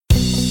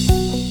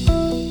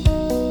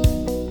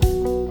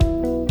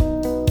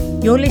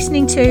You're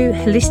listening to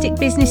Holistic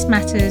Business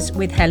Matters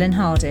with Helen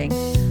Harding,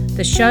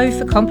 the show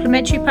for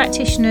complementary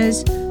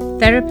practitioners,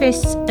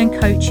 therapists and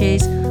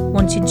coaches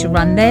wanting to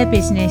run their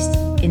business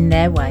in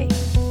their way.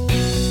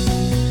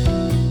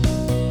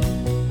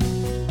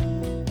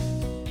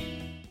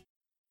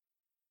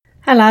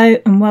 Hello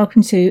and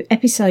welcome to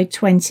episode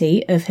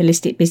 20 of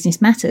Holistic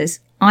Business Matters.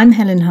 I'm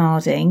Helen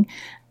Harding,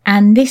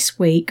 and this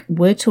week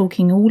we're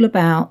talking all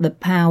about the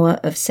power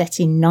of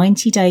setting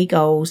 90-day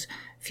goals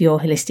for your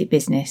holistic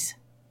business.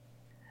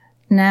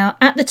 Now,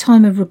 at the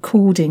time of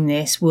recording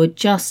this, we're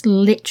just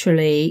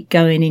literally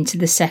going into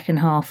the second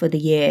half of the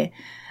year,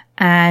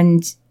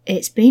 and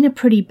it's been a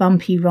pretty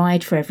bumpy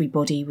ride for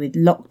everybody with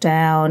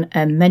lockdown,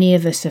 and many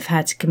of us have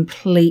had to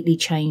completely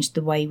change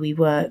the way we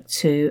work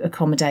to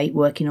accommodate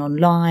working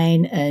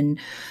online and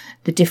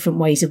the different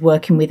ways of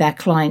working with our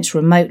clients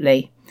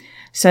remotely.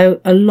 So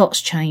a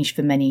lot's changed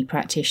for many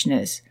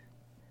practitioners.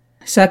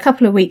 So a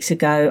couple of weeks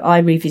ago, I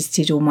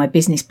revisited all my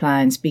business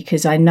plans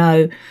because I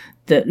know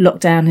that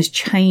lockdown has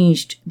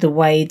changed the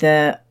way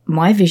that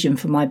my vision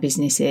for my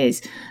business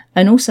is.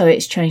 And also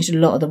it's changed a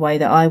lot of the way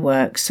that I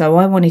work. So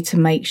I wanted to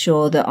make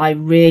sure that I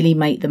really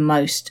make the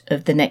most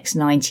of the next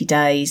 90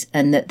 days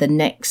and that the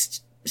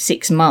next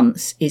 6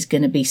 months is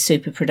going to be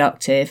super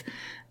productive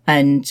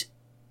and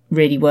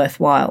really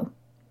worthwhile.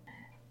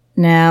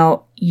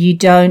 Now, you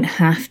don't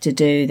have to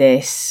do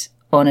this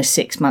on a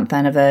 6-month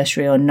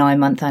anniversary or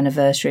 9-month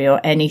anniversary or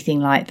anything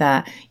like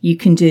that. You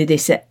can do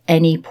this at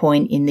any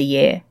point in the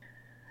year.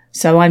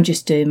 So I'm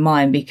just doing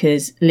mine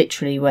because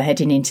literally we're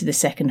heading into the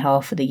second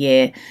half of the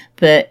year.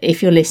 But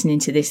if you're listening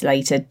to this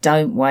later,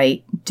 don't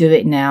wait. Do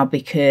it now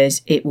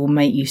because it will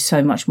make you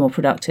so much more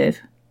productive.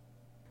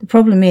 The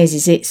problem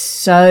is it's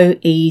so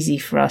easy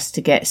for us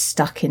to get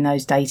stuck in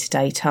those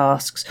day-to-day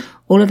tasks,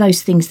 all of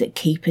those things that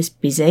keep us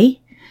busy.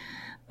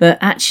 But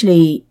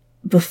actually,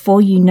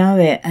 before you know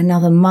it,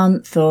 another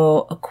month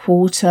or a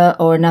quarter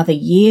or another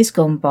year's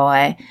gone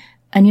by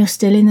and you're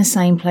still in the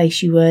same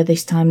place you were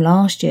this time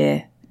last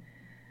year.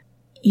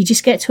 You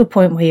just get to a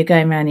point where you're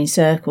going around in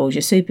circles,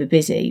 you're super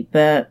busy,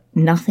 but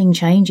nothing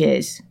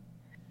changes.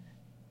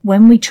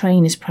 When we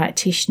train as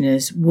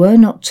practitioners, we're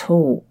not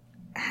taught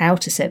how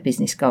to set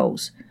business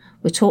goals.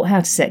 We're taught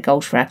how to set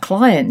goals for our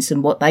clients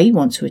and what they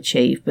want to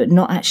achieve, but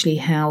not actually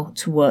how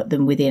to work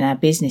them within our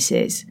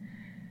businesses.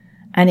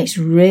 And it's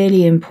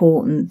really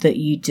important that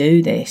you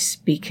do this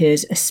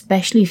because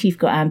especially if you've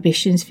got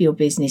ambitions for your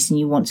business and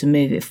you want to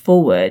move it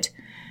forward,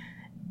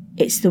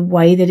 it's the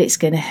way that it's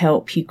going to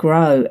help you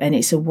grow and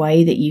it's a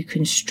way that you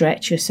can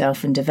stretch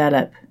yourself and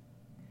develop.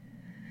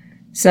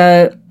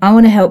 So I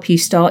want to help you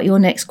start your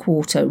next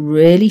quarter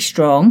really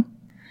strong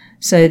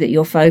so that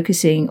you're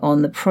focusing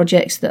on the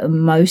projects that are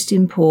most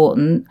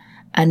important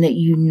and that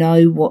you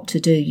know what to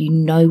do. You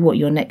know what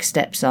your next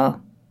steps are.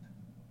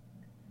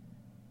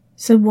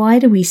 So why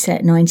do we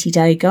set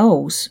 90-day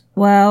goals?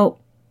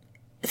 Well,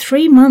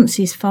 3 months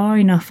is far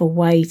enough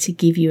away to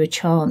give you a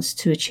chance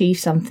to achieve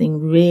something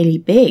really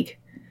big,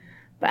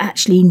 but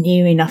actually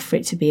near enough for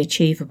it to be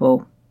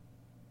achievable.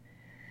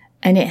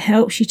 And it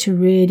helps you to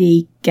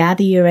really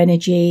gather your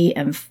energy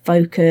and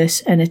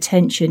focus and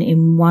attention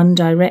in one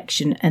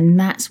direction, and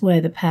that's where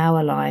the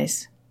power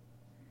lies.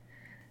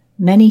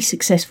 Many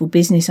successful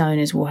business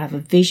owners will have a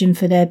vision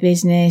for their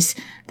business,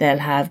 they'll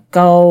have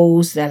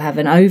goals, they'll have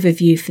an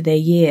overview for their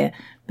year,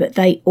 but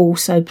they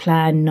also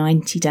plan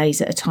 90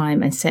 days at a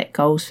time and set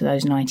goals for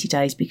those 90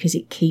 days because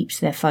it keeps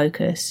their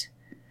focus.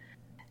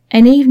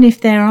 And even if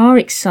there are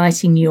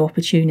exciting new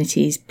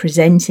opportunities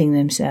presenting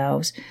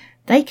themselves,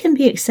 they can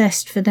be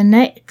accessed for the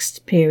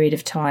next period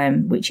of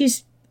time, which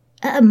is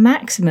at a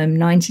maximum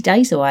 90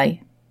 days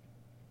away.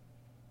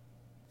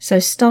 So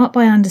start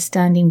by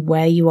understanding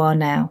where you are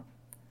now.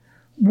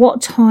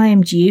 What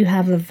time do you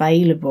have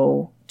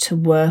available to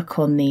work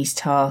on these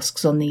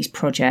tasks, on these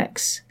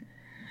projects?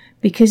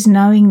 Because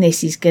knowing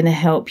this is going to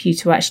help you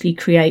to actually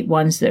create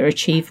ones that are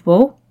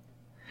achievable.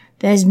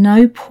 There's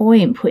no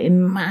point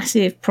putting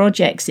massive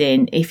projects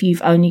in if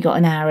you've only got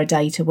an hour a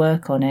day to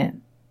work on it.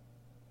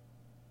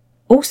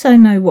 Also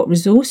know what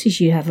resources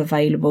you have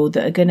available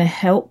that are going to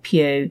help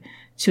you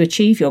to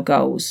achieve your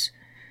goals.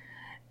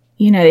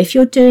 You know, if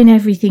you're doing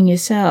everything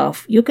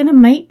yourself, you're going to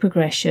make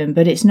progression,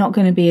 but it's not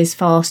going to be as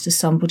fast as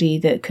somebody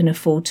that can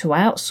afford to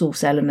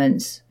outsource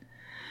elements.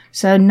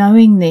 So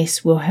knowing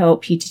this will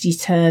help you to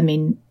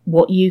determine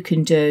what you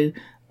can do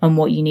and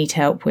what you need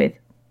help with.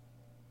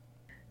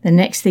 The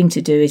next thing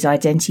to do is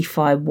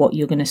identify what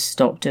you're going to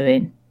stop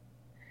doing.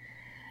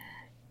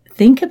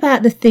 Think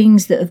about the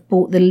things that have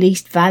brought the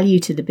least value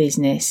to the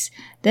business.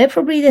 They're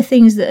probably the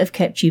things that have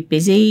kept you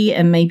busy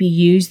and maybe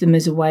used them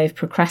as a way of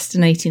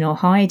procrastinating or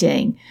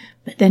hiding,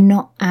 but they're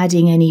not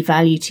adding any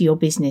value to your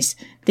business.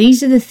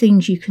 These are the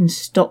things you can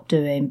stop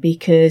doing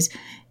because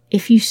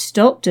if you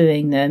stop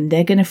doing them,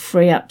 they're going to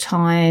free up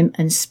time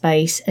and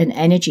space and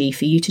energy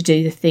for you to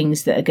do the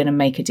things that are going to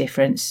make a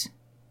difference.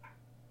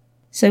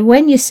 So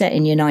when you're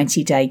setting your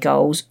 90-day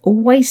goals,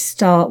 always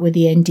start with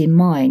the end in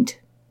mind.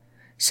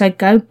 So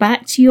go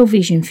back to your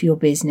vision for your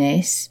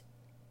business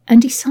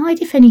and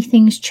decide if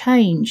anything's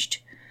changed.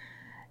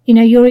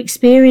 Your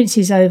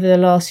experiences over the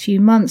last few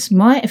months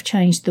might have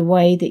changed the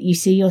way that you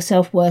see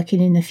yourself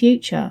working in the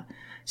future.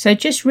 So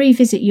just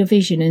revisit your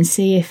vision and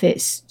see if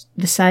it's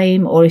the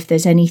same or if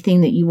there's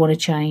anything that you want to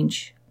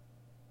change.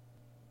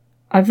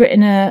 I've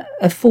written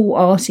a full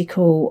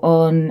article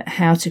on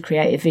how to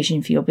create a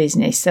vision for your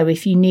business. So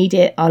if you need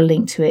it, I'll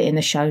link to it in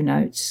the show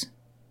notes.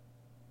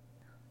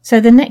 So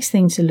the next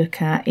thing to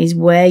look at is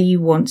where you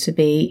want to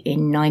be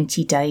in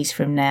 90 days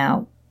from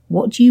now.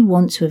 What do you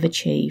want to have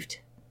achieved?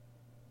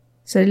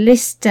 So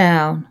list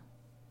down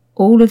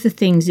all of the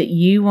things that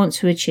you want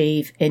to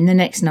achieve in the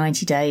next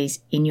 90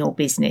 days in your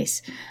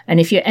business. And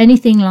if you're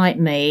anything like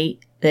me,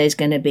 there's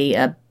going to be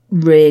a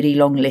really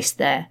long list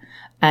there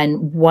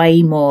and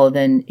way more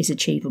than is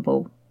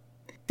achievable.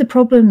 The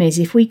problem is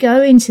if we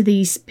go into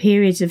these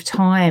periods of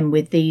time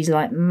with these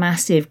like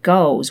massive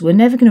goals, we're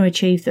never going to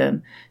achieve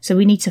them. So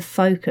we need to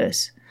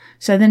focus.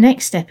 So the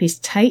next step is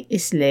take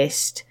this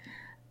list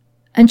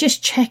and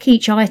just check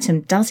each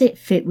item. Does it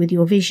fit with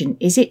your vision?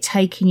 Is it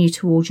taking you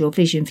towards your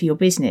vision for your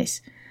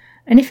business?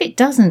 And if it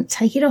doesn't,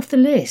 take it off the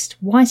list.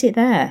 Why is it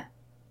there?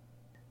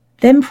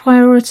 Then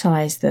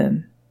prioritize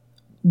them.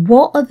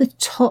 What are the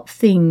top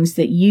things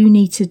that you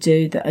need to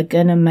do that are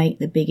going to make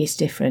the biggest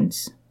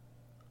difference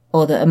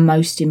or that are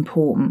most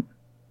important?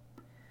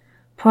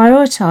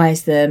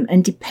 Prioritize them,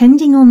 and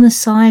depending on the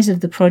size of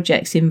the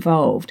projects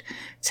involved,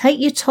 take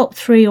your top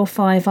 3 or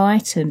 5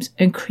 items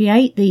and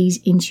create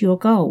these into your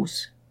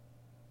goals.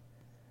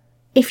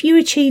 If you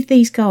achieve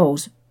these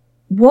goals,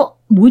 what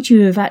would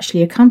you have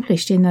actually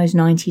accomplished in those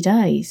 90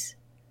 days?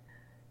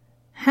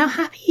 How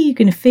happy are you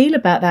going to feel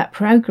about that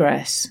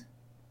progress?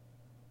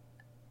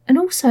 And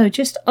also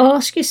just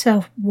ask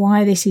yourself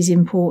why this is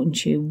important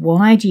to you.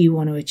 Why do you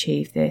want to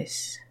achieve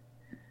this?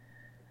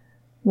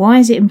 Why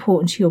is it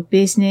important to your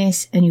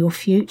business and your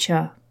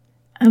future?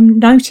 And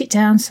note it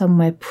down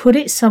somewhere. Put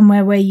it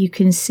somewhere where you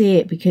can see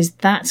it, because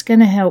that's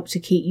going to help to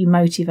keep you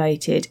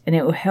motivated and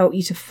it will help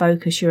you to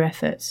focus your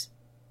efforts.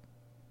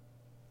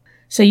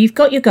 So you've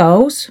got your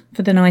goals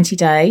for the 90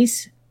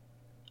 days.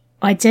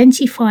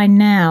 Identify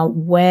now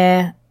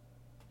where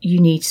you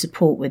need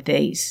support with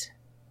these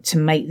to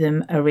make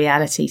them a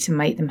reality, to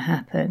make them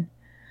happen.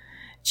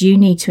 Do you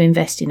need to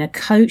invest in a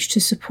coach to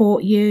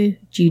support you?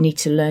 Do you need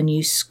to learn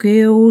new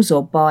skills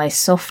or buy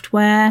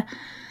software?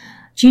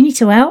 Do you need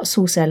to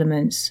outsource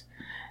elements?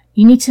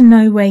 You need to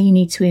know where you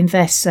need to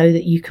invest so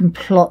that you can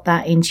plot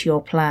that into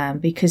your plan,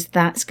 because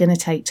that's going to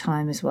take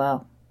time as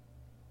well.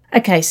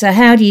 Okay, so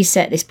how do you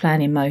set this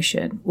plan in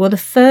motion? Well, the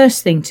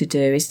first thing to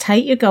do is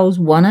take your goals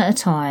one at a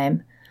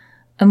time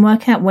and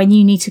work out when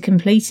you need to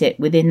complete it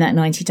within that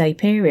 90-day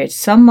period.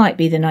 Some might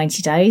be the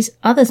 90 days,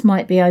 others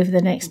might be over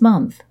the next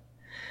month.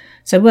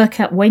 So work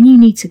out when you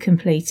need to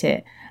complete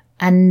it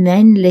and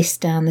then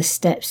list down the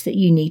steps that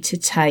you need to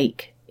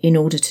take in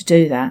order to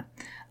do that,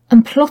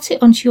 and plot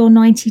it onto your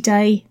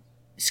 90-day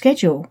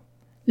schedule.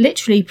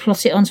 Literally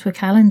plot it onto a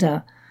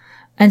calendar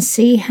and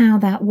see how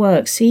that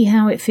works, see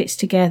how it fits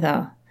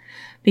together,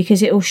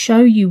 because it will show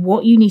you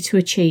what you need to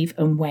achieve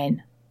and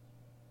when.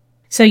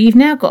 So you've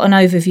now got an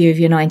overview of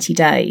your 90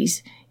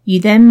 days. You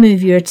then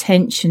move your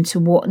attention to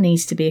what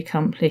needs to be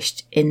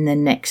accomplished in the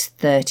next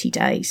 30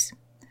 days.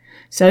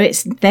 So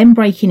it's then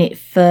breaking it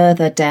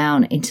further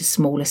down into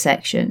smaller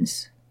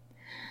sections.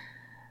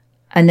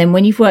 And then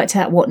when you've worked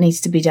out what needs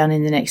to be done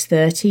in the next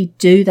 30,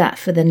 do that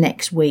for the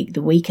next week,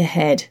 the week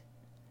ahead.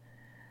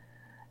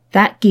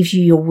 That gives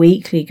you your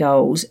weekly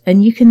goals,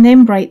 and you can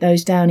then break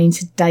those down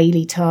into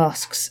daily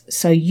tasks.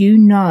 So you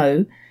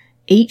know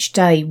each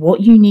day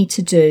what you need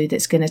to do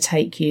that's going to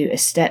take you a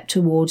step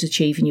towards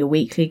achieving your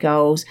weekly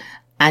goals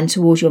and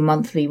towards your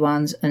monthly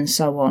ones, and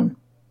so on.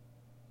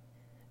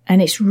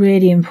 And it's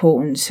really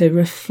important to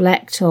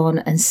reflect on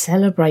and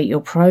celebrate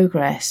your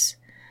progress.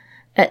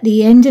 At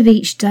the end of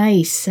each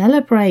day,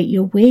 celebrate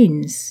your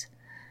wins.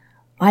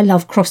 I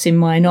love crossing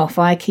mine off.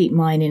 I keep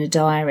mine in a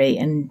diary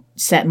and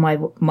set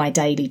my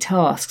daily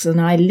tasks, and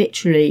I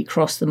literally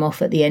cross them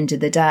off at the end of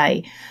the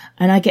day.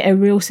 And I get a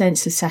real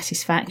sense of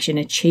satisfaction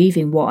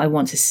achieving what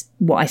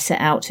I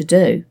set out to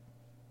do.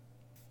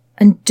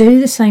 And do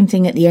the same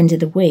thing at the end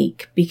of the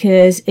week,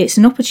 because it's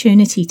an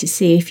opportunity to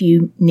see if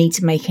you need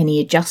to make any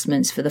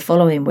adjustments for the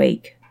following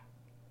week.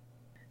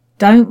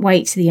 Don't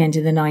wait to the end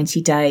of the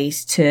 90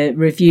 days to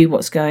review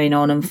what's going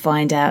on and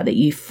find out that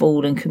you've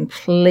fallen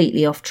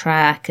completely off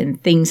track and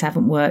things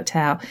haven't worked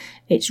out.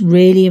 It's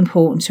really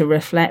important to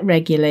reflect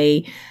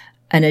regularly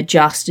and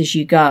adjust as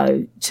you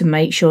go to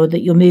make sure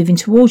that you're moving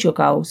towards your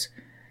goals.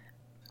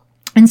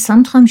 And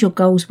sometimes your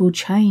goals will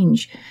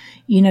change.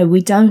 You know,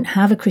 we don't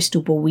have a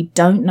crystal ball. We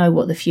don't know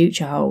what the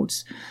future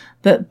holds.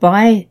 But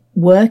by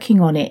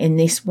working on it in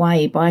this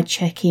way, by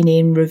checking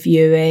in,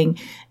 reviewing,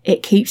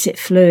 it keeps it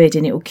fluid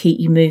and it will keep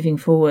you moving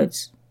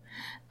forwards.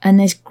 And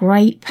there's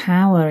great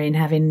power in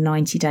having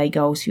 90-day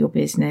goals for your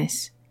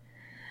business.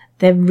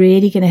 They're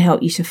really going to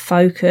help you to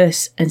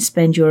focus and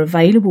spend your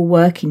available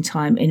working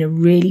time in a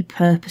really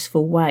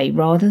purposeful way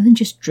rather than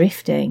just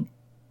drifting.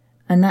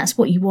 And that's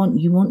what you want.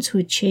 You want to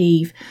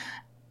achieve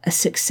a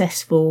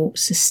successful,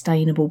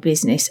 sustainable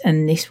business,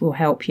 and this will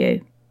help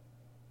you.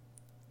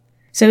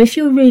 So if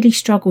you really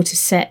struggle to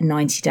set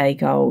 90-day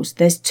goals,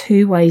 there's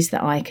 2 ways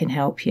that I can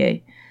help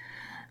you.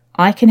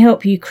 I can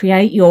help you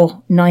create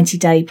your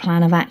 90-day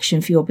plan of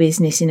action for your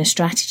business in a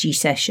strategy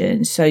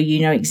session so you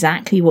know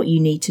exactly what you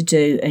need to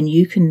do and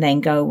you can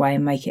then go away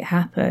and make it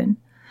happen.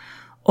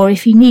 Or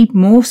if you need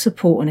more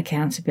support and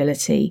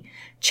accountability,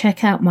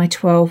 check out my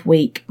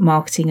 12-week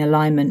marketing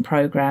alignment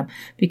program,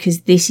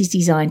 because this is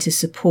designed to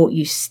support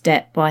you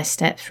step by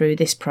step through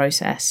this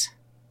process.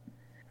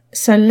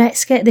 So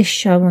let's get this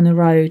show on the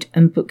road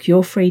and book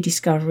your free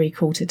discovery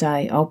call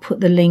today. I'll put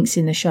the links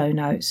in the show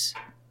notes.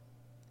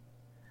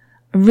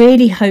 I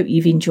really hope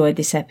you've enjoyed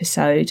this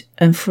episode,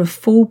 and for a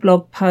full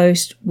blog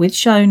post with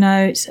show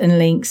notes and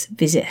links,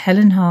 visit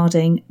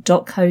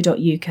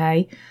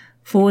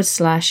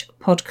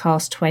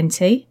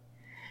helenharding.co.uk/podcast20.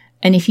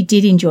 And if you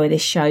did enjoy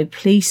this show,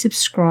 please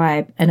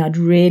subscribe, and I'd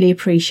really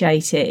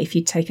appreciate it if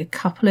you'd take a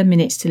couple of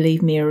minutes to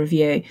leave me a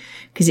review,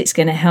 because it's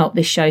going to help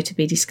this show to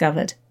be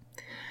discovered.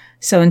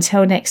 So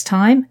until next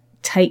time,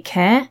 take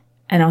care,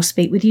 and I'll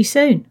speak with you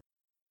soon.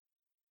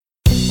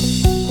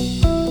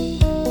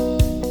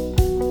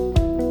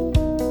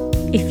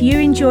 If you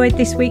enjoyed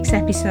this week's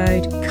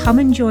episode, come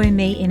and join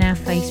me in our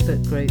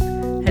Facebook group,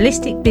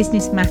 Holistic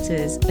Business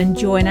Matters, and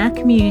join our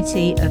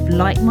community of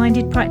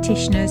like-minded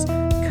practitioners,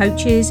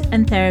 coaches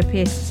and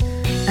therapists,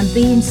 and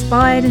be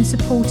inspired and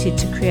supported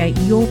to create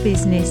your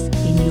business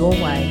in your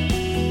way.